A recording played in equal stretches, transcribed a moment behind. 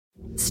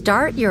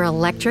Start your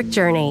electric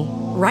journey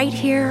right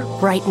here,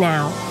 right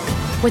now.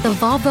 With a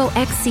Volvo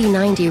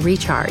XC90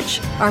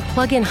 Recharge, our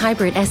plug-in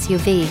hybrid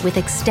SUV with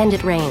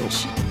extended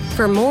range.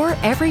 For more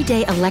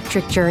everyday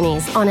electric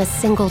journeys on a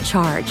single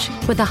charge,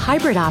 with a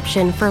hybrid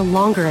option for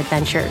longer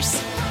adventures.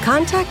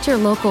 Contact your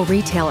local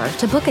retailer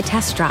to book a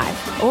test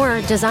drive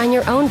or design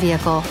your own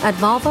vehicle at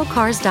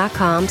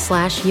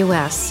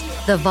volvocars.com/US.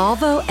 The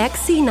Volvo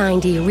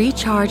XC90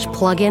 Recharge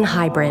Plug-in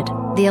Hybrid,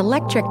 the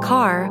electric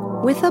car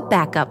with a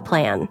backup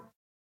plan.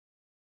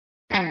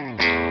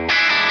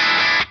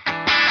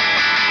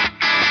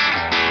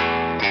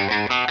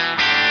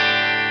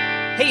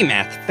 Hey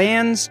math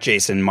fans,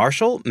 Jason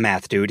Marshall,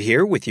 Math Dude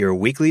here with your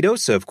weekly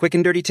dose of quick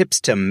and dirty tips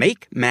to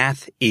make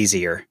math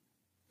easier.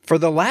 For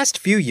the last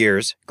few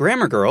years,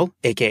 Grammar Girl,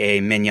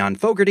 aka Mignon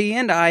Fogarty,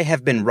 and I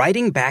have been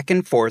writing back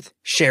and forth,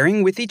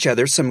 sharing with each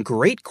other some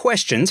great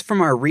questions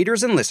from our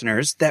readers and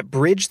listeners that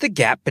bridge the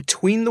gap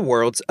between the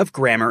worlds of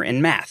grammar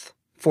and math.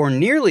 For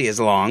nearly as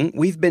long,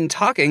 we've been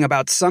talking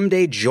about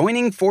someday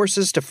joining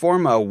forces to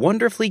form a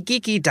wonderfully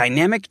geeky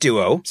dynamic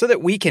duo so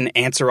that we can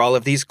answer all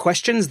of these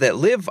questions that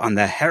live on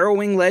the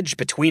harrowing ledge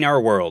between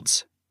our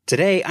worlds.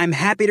 Today, I'm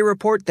happy to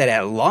report that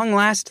at long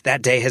last,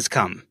 that day has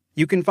come.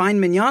 You can find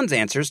Mignon's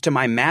answers to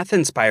my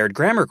math-inspired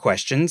grammar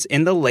questions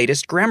in the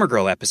latest Grammar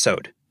Girl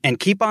episode. And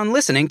keep on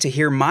listening to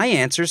hear my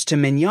answers to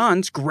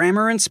Mignon's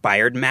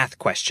grammar-inspired math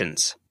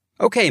questions.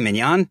 Okay,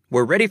 Mignon,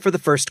 we're ready for the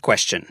first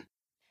question.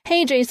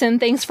 Hey, Jason,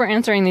 thanks for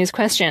answering these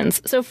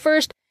questions. So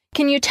first,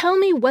 can you tell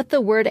me what the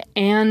word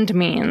and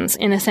means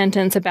in a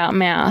sentence about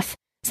math?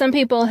 Some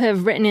people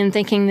have written in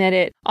thinking that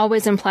it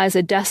always implies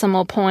a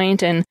decimal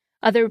point, and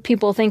other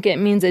people think it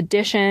means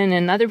addition,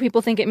 and other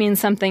people think it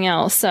means something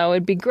else. So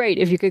it'd be great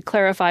if you could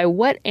clarify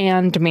what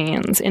and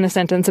means in a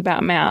sentence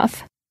about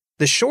math.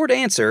 The short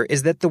answer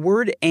is that the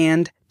word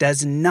and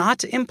does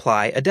not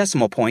imply a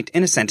decimal point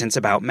in a sentence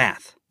about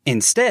math.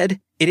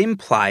 Instead, it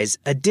implies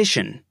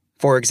addition.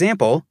 For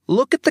example,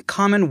 look at the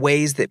common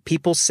ways that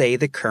people say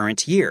the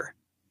current year.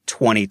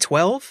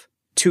 2012,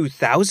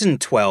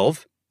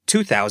 2012,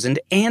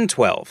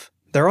 2012.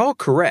 They're all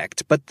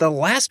correct, but the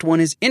last one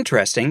is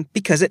interesting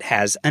because it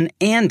has an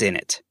and in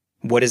it.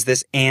 What does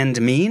this and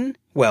mean?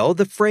 Well,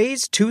 the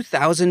phrase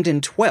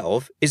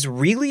 2012 is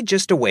really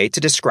just a way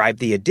to describe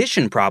the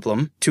addition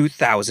problem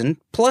 2000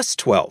 plus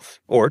 12,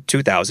 or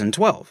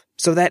 2012.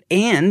 So that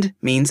and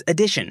means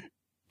addition.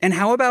 And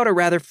how about a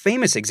rather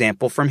famous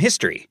example from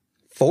history?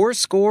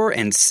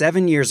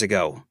 7 years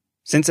ago.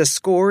 Since a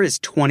score is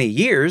 20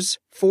 years,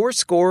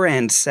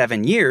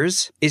 7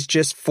 years is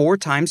just 4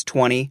 times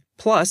 20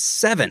 plus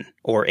 7,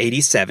 or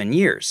 87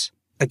 years.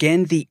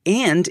 Again, the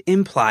and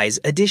implies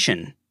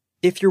addition.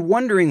 If you're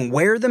wondering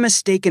where the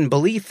mistaken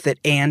belief that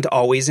and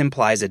always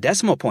implies a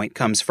decimal point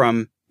comes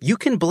from, you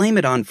can blame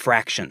it on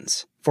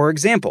fractions. For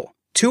example,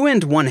 2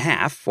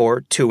 1/2,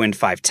 or 2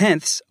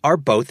 5/10, are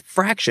both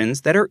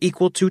fractions that are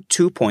equal to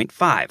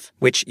 2.5,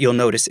 which you'll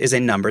notice is a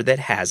number that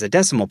has a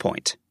decimal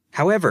point.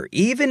 However,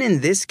 even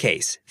in this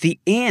case, the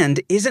and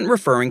isn't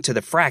referring to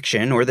the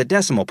fraction or the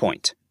decimal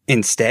point.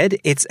 Instead,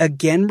 it's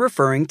again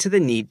referring to the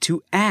need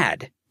to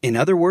add. In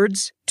other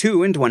words, 2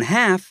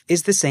 1/2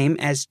 is the same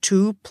as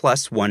 2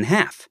 plus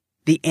 1/2.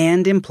 The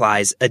and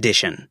implies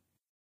addition.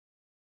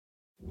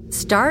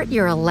 Start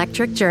your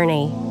electric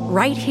journey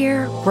right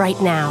here, right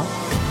now.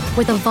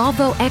 With a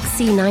Volvo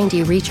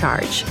XC90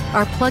 Recharge,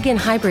 our plug-in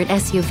hybrid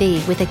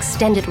SUV with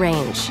extended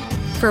range.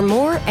 For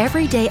more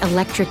everyday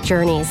electric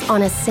journeys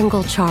on a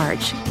single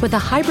charge, with a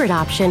hybrid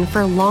option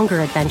for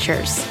longer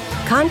adventures.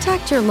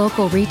 Contact your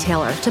local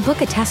retailer to book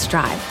a test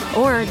drive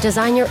or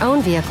design your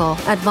own vehicle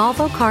at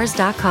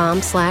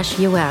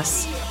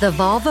volvocars.com/US. The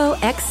Volvo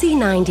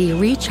XC90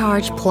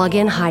 Recharge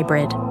Plug-in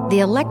Hybrid,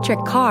 the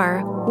electric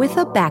car with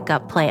a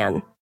backup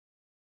plan.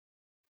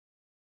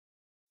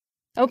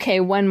 Okay,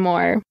 one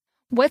more.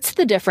 What's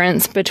the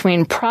difference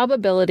between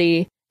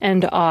probability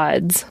and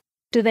odds?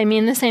 Do they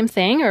mean the same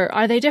thing, or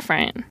are they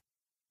different?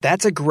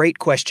 That's a great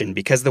question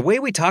because the way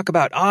we talk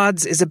about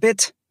odds is a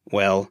bit,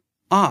 well,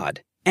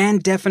 odd,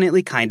 and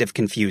definitely kind of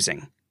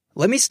confusing.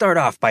 Let me start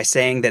off by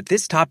saying that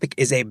this topic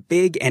is a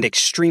big and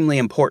extremely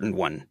important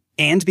one.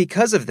 And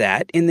because of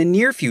that, in the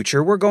near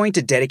future, we're going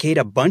to dedicate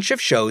a bunch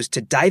of shows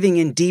to diving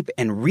in deep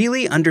and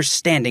really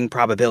understanding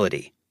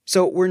probability.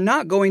 So we're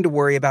not going to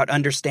worry about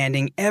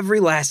understanding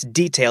every last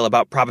detail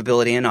about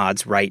probability and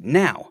odds right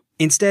now.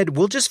 Instead,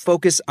 we'll just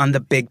focus on the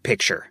big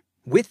picture.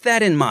 With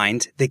that in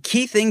mind, the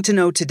key thing to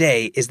know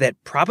today is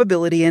that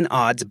probability and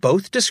odds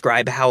both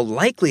describe how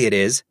likely it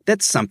is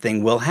that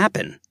something will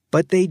happen.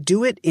 But they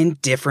do it in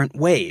different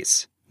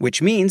ways,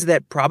 which means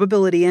that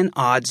probability and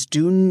odds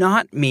do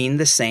not mean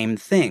the same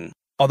thing,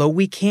 although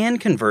we can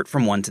convert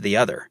from one to the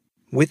other.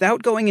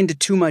 Without going into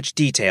too much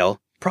detail,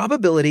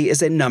 probability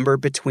is a number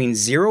between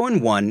 0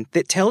 and 1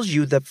 that tells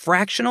you the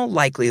fractional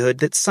likelihood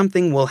that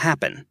something will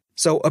happen.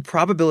 So a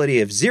probability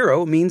of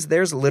 0 means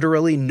there's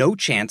literally no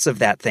chance of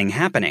that thing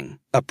happening.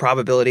 A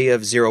probability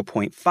of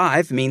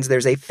 0.5 means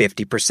there's a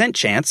 50%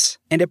 chance,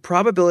 and a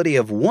probability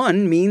of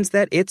 1 means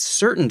that it's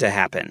certain to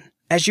happen.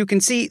 As you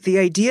can see, the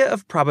idea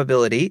of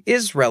probability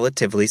is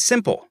relatively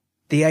simple.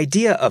 The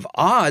idea of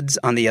odds,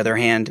 on the other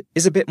hand,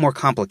 is a bit more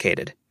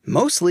complicated,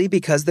 mostly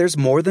because there's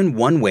more than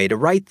one way to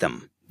write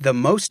them. The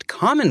most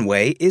common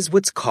way is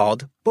what's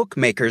called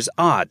bookmakers'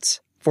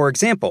 odds. For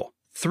example,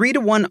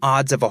 3-to-1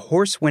 odds of a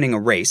horse winning a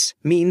race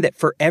mean that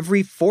for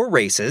every 4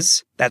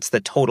 races, that's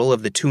the total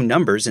of the two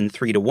numbers in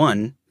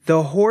 3-to-1,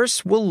 the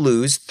horse will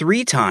lose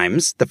 3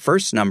 times the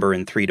first number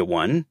in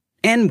 3-to-1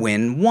 and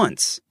win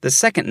once, the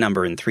second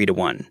number in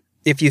 3-to-1.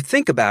 If you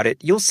think about it,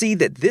 you'll see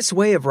that this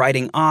way of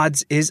writing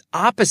odds is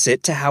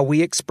opposite to how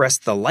we express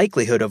the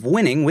likelihood of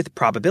winning with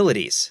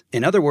probabilities.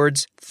 In other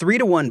words,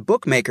 3-to-1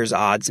 bookmakers'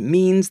 odds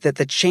means that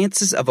the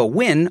chances of a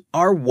win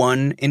are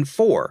 1 in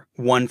 4,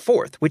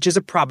 1/4, which is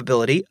a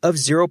probability of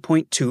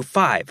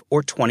 0.25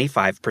 or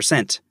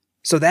 25%.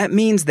 So that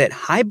means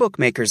that high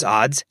bookmakers'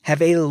 odds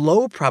have a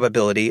low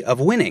probability of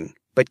winning,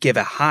 but give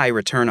a high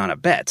return on a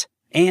bet,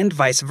 and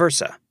vice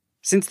versa.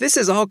 Since this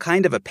is all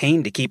kind of a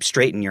pain to keep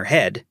straight in your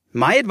head,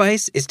 my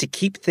advice is to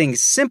keep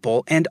things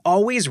simple and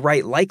always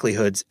write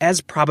likelihoods as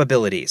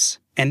probabilities.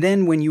 And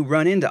then when you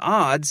run into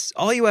odds,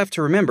 all you have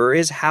to remember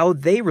is how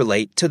they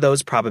relate to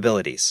those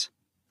probabilities.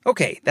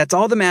 Okay, that's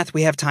all the math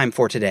we have time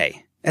for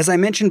today. As I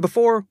mentioned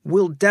before,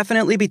 we'll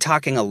definitely be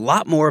talking a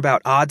lot more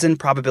about odds and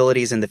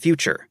probabilities in the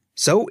future.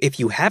 So if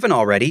you haven't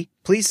already,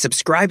 please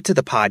subscribe to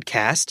the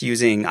podcast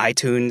using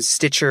iTunes,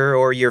 Stitcher,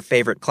 or your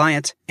favorite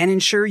client, and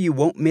ensure you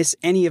won't miss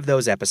any of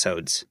those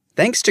episodes.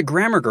 Thanks to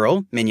Grammar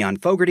Girl, Mignon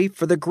Fogarty,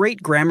 for the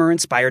great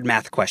grammar-inspired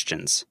math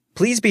questions.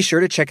 Please be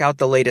sure to check out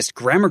the latest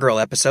Grammar Girl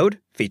episode,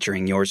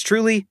 featuring yours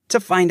truly, to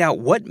find out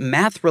what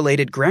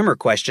math-related grammar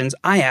questions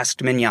I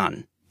asked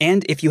Mignon.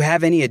 And if you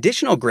have any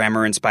additional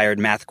grammar-inspired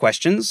math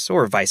questions,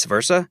 or vice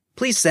versa,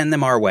 please send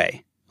them our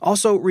way.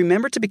 Also,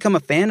 remember to become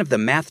a fan of the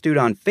Math Dude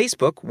on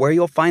Facebook, where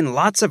you'll find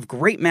lots of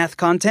great math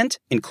content,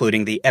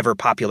 including the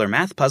ever-popular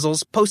math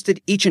puzzles,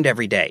 posted each and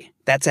every day.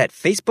 That's at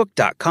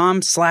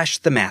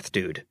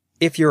facebook.com/themathddude.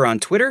 If you're on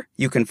Twitter,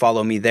 you can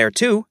follow me there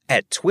too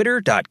at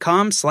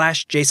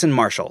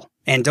twitter.com/JasonMarshall.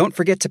 And don't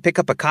forget to pick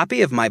up a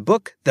copy of my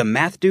book, The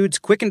Math Dude's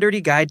Quick and Dirty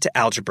Guide to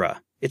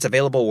Algebra. It's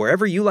available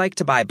wherever you like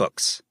to buy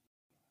books.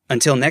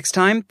 Until next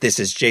time, this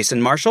is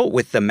Jason Marshall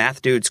with the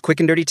Math Dude's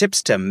Quick and Dirty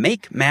Tips to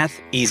make math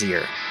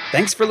easier.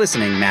 Thanks for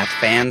listening, math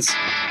fans.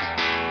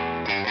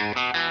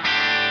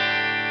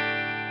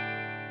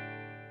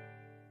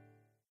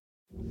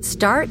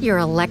 Start your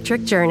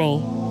electric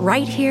journey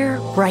right here,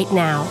 right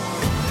now.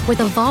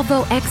 With a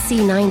Volvo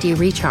XC90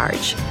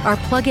 Recharge, our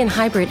plug-in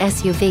hybrid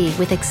SUV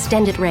with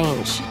extended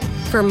range.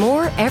 For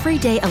more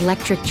everyday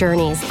electric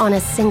journeys on a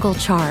single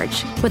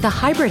charge, with a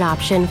hybrid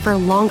option for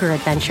longer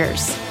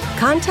adventures.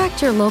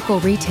 Contact your local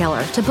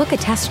retailer to book a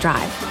test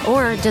drive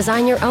or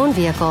design your own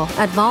vehicle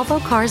at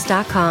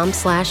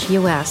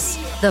volvocars.com/US.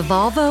 The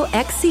Volvo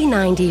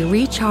XC90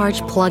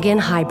 Recharge plug-in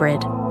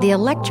hybrid, the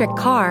electric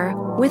car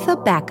with a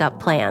backup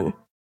plan.